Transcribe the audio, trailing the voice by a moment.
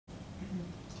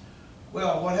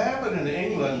Well, what happened in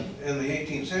England in the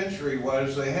 18th century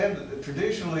was they had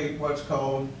traditionally what's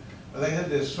called, they had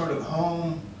this sort of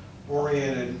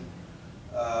home-oriented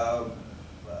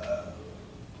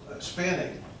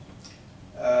spinning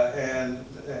and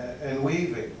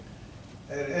weaving.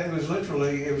 And it was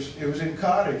literally, it was in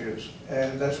cottages,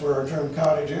 and that's where our term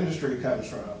cottage industry comes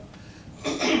from.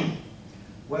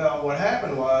 Well, what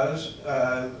happened was,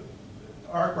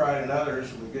 Arkwright and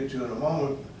others, we'll get to in a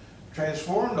moment,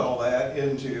 transformed all that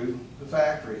into the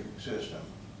factory system.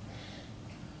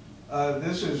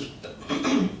 This is,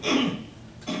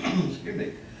 excuse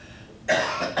me,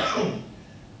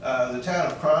 the town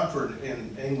of Cromford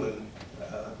in England,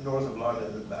 north of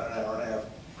London, about an hour and a half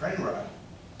train ride.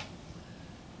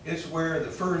 It's where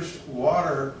the first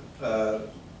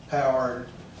water-powered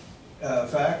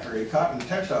factory, cotton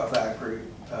textile factory,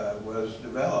 was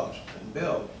developed and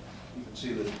built. You can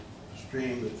see the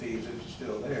stream that feeds it is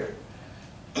still there.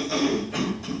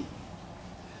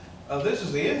 This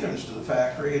is the entrance to the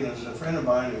factory, and as a friend of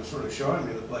mine who was sort of showing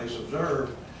me the place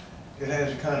observed, it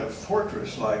has a kind of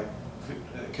fortress-like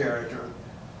character,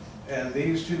 and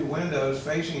these two windows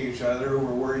facing each other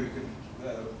were where you could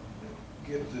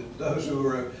get those who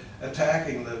were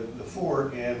attacking the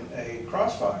fort in a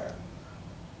crossfire.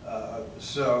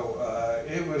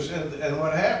 It was, and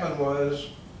what happened was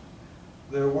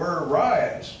there were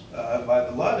riots by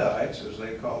the Luddites, as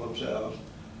they call themselves,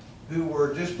 who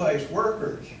were displaced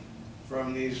workers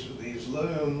from these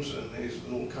looms and these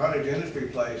little cottage industry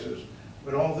places.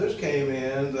 When all this came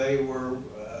in, they were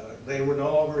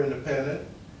no longer independent.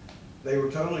 They were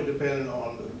totally dependent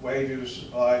on the wages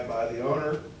supplied by the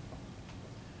owner.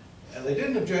 And they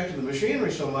didn't object to the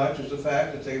machinery so much as the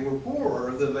fact that they were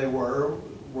poorer than they were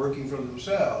working for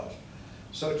themselves.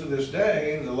 So to this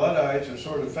day, the Luddites are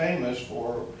sort of famous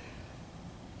for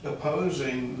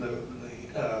opposing the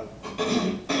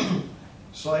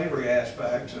slavery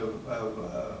aspects of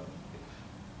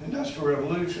Industrial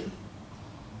Revolution.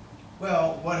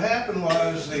 Well, what happened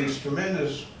was these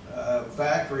tremendous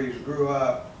factories grew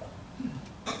up,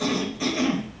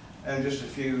 and just a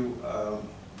few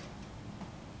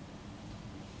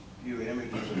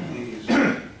images of these.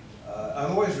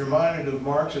 I'm always reminded of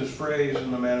Marx's phrase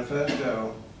in the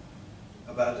manifesto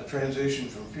about the transition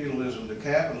from feudalism to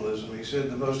capitalism. He said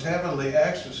the most heavenly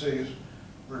ecstasies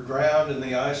were drowned in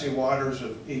the icy waters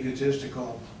of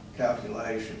egotistical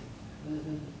calculation.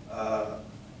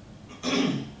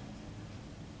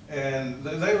 And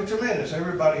they were tremendous.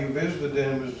 Everybody who visited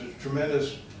them was a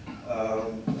tremendous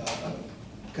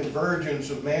convergence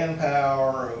of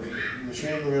manpower, of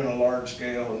machinery on a large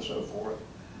scale, and so forth.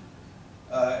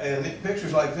 And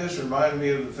pictures like this remind me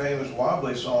of the famous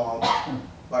Wobbly song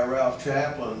by Ralph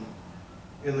Chaplin.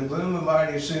 In the gloom of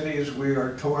mighty cities, we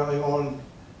are toiling on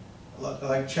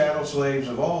like chattel slaves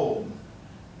of old,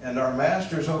 and our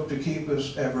masters hope to keep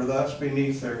us ever thus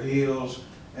beneath their heels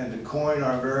and to coin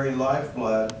our very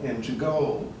lifeblood into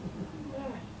gold.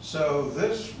 So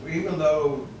this, even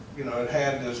though, you know, it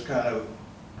had this kind of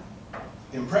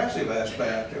impressive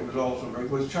aspect, it was also, it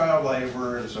was child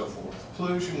labor and so forth.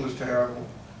 Pollution was terrible.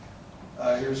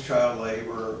 Here's child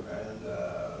labor, and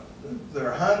there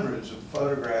are hundreds of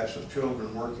photographs of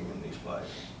children working in these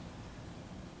places.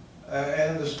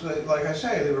 And this, like I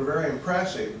say, they were very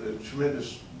impressive, the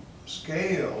tremendous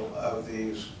scale of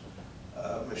these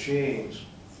machines.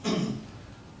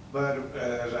 But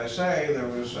as I say, there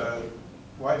was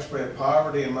widespread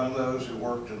poverty among those who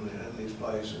worked in these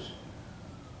places.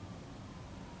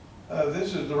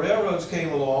 The railroads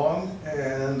came along,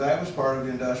 and that was part of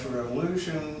the Industrial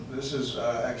Revolution. This is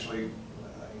actually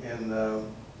in a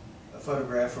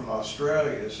photograph from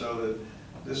Australia, so that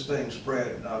this thing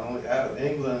spread not only out of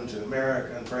England to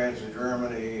America and France and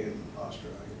Germany and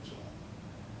Australia and so on.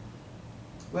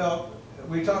 Well,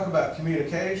 we talk about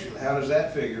communication. How does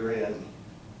that figure in?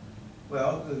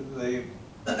 Well,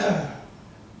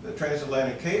 the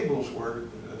transatlantic cables were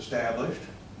established,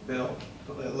 built,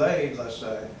 laid, let's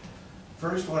say.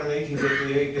 First one in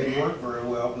 1858 didn't work very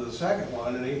well, but the second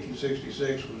one in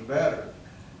 1866 was better.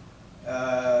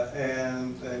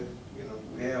 You know,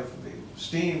 we have the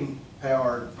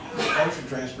steam-powered ocean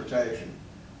transportation,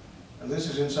 and this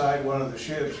is inside one of the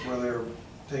ships where they're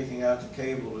taking out the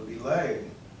cable to be laid.